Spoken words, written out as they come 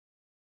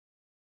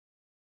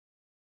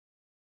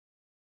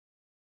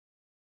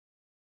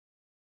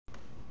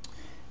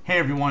Hey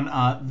everyone,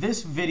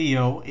 this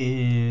video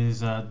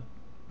is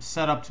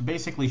set up to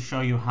basically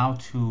show you how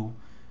to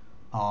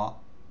uh,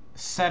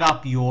 set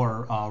up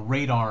your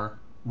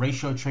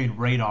ratio trade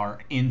radar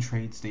in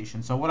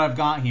Tradestation. So what I've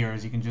got here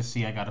is, you can just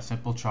see I got a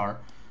simple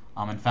chart.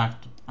 In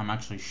fact, I'm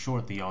actually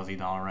short the Aussie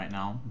dollar right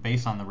now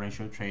based on the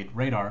ratio trade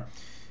radar.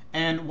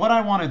 And what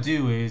I want to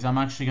do is, I'm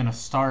actually going to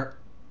start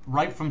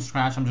right from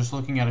scratch. I'm just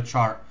looking at a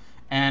chart,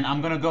 and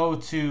I'm going to go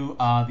to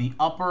the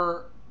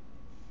upper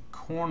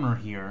corner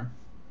here.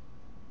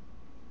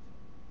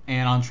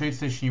 And on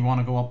Tradestation, you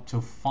want to go up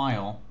to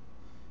File,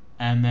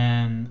 and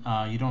then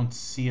you don't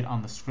see it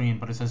on the screen,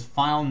 but it says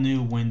File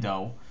New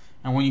Window.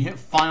 And when you hit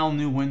File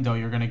New Window,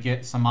 you're going to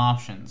get some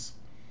options.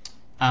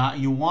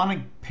 You want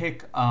to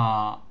pick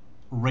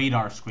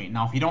Radar Screen.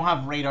 Now, if you don't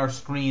have Radar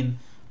Screen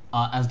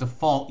as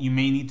default, you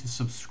may need to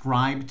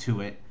subscribe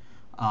to it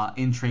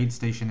in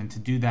Tradestation. And to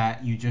do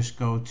that, you just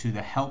go to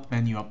the Help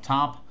menu up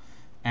top,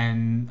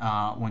 and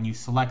when you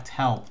select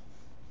Help,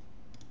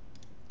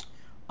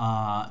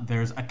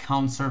 there's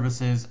account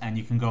services, and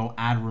you can go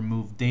add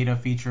remove data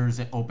features.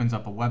 It opens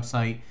up a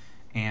website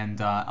and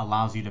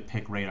allows you to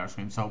pick radar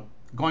screen. So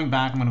going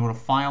back, I'm going to go to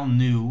File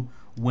New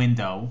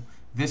Window.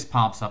 This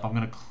pops up. I'm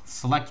going to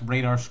select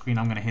radar screen.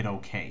 I'm going to hit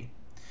OK.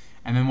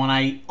 And then when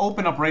I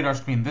open up radar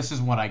screen, this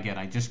is what I get.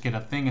 I just get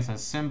a thing that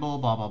says symbol,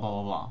 blah, blah, blah,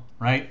 blah, blah,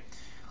 right?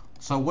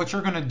 So what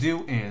you're going to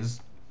do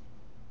is,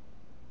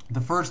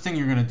 the first thing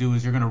you're going to do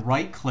is you're going to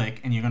right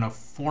click and you're going to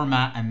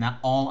format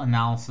all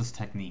analysis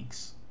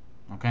techniques.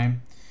 Okay,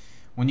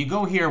 when you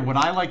go here, what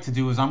I like to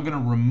do is I'm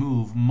going to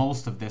remove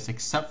most of this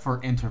except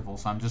for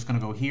intervals. So I'm just going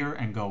to go here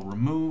and go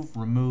remove,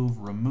 remove,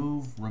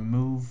 remove,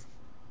 remove.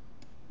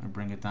 I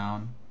bring it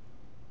down.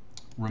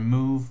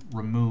 Remove,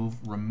 remove,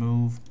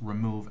 remove,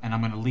 remove, and I'm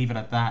going to leave it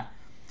at that.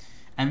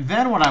 And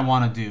then what I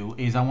want to do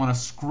is I want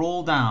to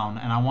scroll down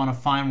and I want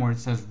to find where it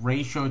says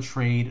ratio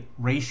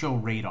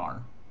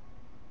radar.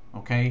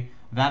 Okay,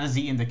 that is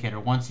the indicator.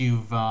 Once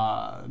you've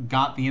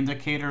got the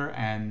indicator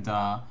and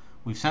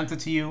we've sent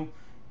it to you,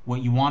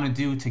 what you want to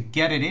do to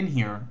get it in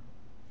here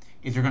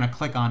is you're going to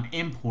click on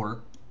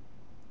import,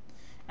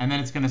 and then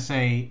it's going to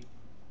say,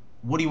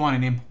 what do you want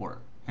to import?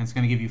 And it's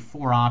going to give you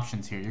 4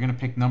 options here. You're going to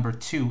pick number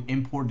 2,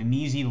 import an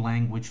easy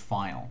language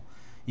file.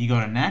 You go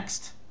to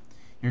next,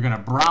 you're going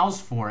to browse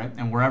for it,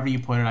 and wherever you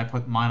put it, I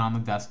put mine on the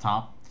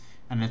desktop,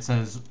 and it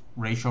says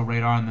ratio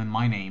radar and then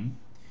my name.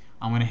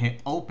 I'm going to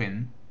hit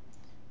open,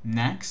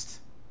 next,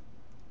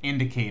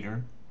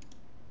 indicator,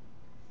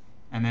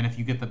 and then if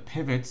you get the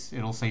pivots,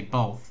 it'll say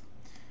both.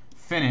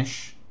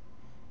 Finish,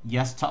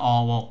 yes to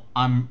all. Well,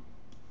 I'm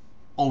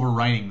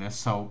overwriting this,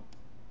 so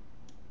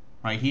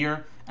right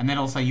here, and then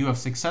it'll say you have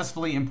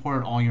successfully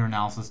imported all your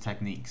analysis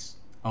techniques.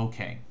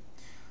 Okay.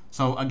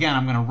 So again,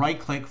 I'm going to right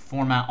click,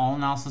 format all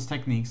analysis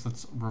techniques.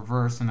 Let's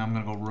reverse, and I'm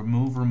going to go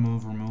remove,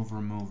 remove, remove,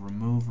 remove,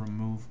 remove,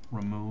 remove,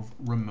 remove,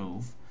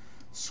 remove.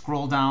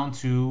 Scroll down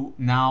to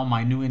now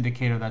my new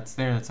indicator that's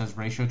there that says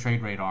ratio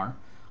trade radar.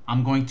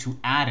 I'm going to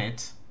add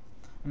it,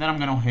 and then I'm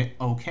going to hit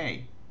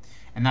OK.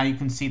 And now you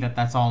can see that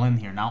that's all in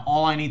here. Now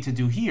all I need to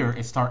do here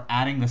is start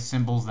adding the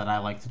symbols that I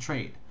like to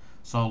trade.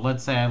 So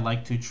let's say I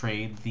like to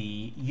trade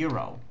the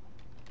euro.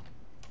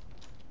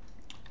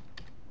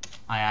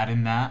 I add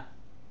in that,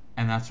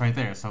 and that's right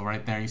there. So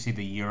right there you see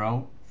the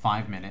euro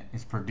 5-minute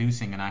is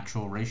producing an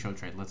actual ratio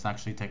trade. Let's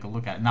actually take a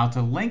look at it. Now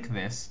to link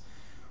this,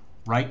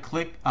 right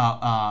click,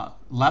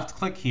 left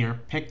click here,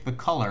 pick the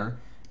color,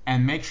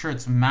 and make sure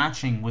it's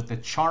matching with the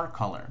chart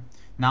color.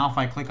 Now if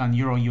I click on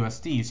Euro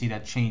USD, you see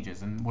that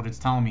changes, and what it's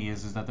telling me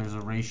is that there's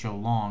a ratio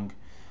long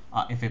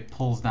if it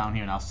pulls down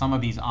here. Now some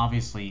of these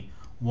obviously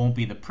won't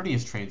be the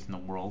prettiest trades in the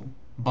world,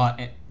 but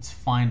it's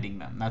finding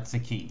them. That's the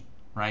key,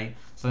 right?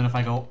 So then if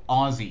I go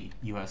Aussie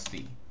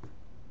USD,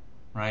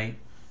 right,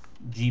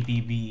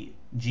 GBP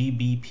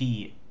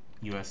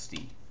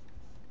USD,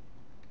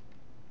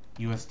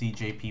 USD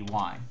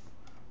JPY,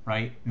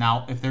 right?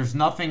 Now if there's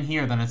nothing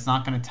here, then it's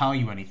not going to tell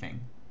you anything,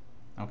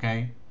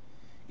 okay?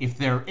 If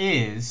there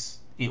is,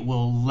 it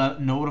will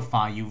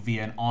notify you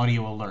via an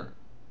audio alert,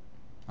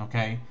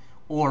 okay,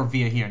 or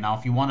via here. Now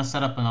if you want to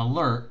set up an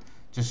alert,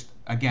 just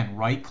again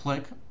right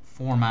click,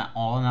 format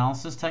all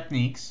analysis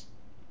techniques,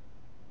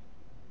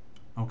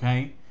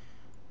 okay,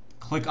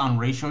 click on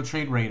ratio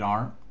trade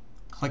radar,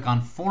 click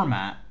on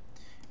format,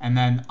 and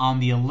then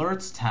on the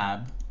alerts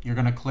tab you're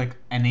going to click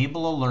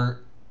enable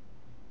alert,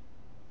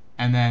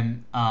 and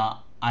then I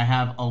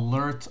have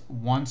alert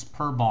once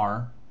per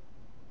bar,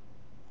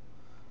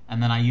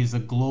 and then I use the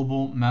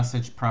global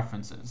message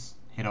preferences.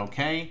 Hit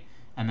OK,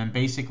 and then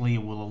basically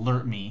it will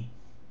alert me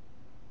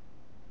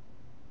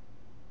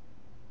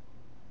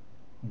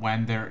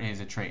when there is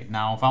a trade.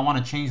 Now if I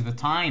want to change the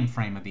time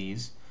frame of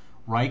these,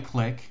 right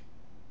click,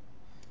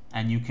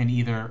 and you can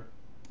either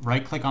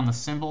right click on the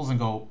symbols and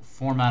go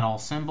format all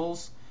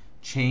symbols,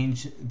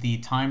 change the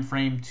time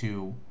frame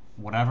to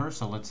whatever.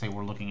 So let's say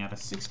we're looking at a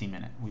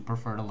 60-minute. We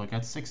prefer to look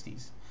at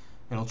 60s.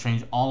 It'll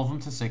change all of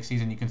them to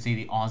 60s, and you can see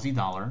the Aussie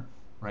dollar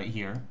right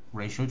here,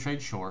 ratio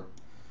trade short,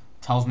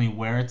 tells me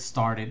where it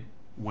started,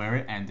 where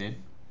it ended.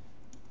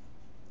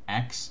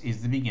 X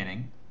is the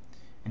beginning,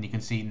 and you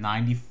can see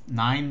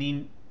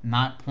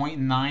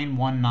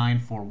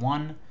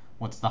 0.91941.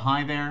 What's the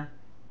high there?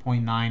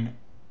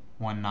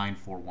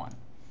 0.91941.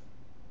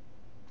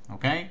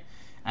 Okay,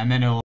 and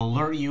then it'll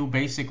alert you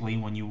basically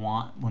when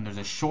there's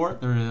a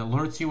short, it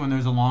alerts you, when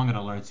there's a long, it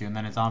alerts you, and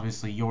then it's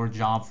obviously your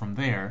job from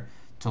there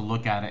to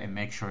look at it and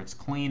make sure it's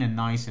clean and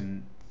nice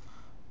and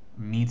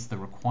meets the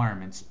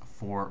requirements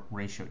for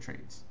ratio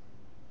trades.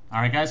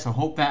 All right, guys, so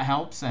hope that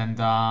helps, and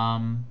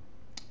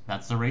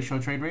that's the ratio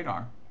trade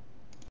radar.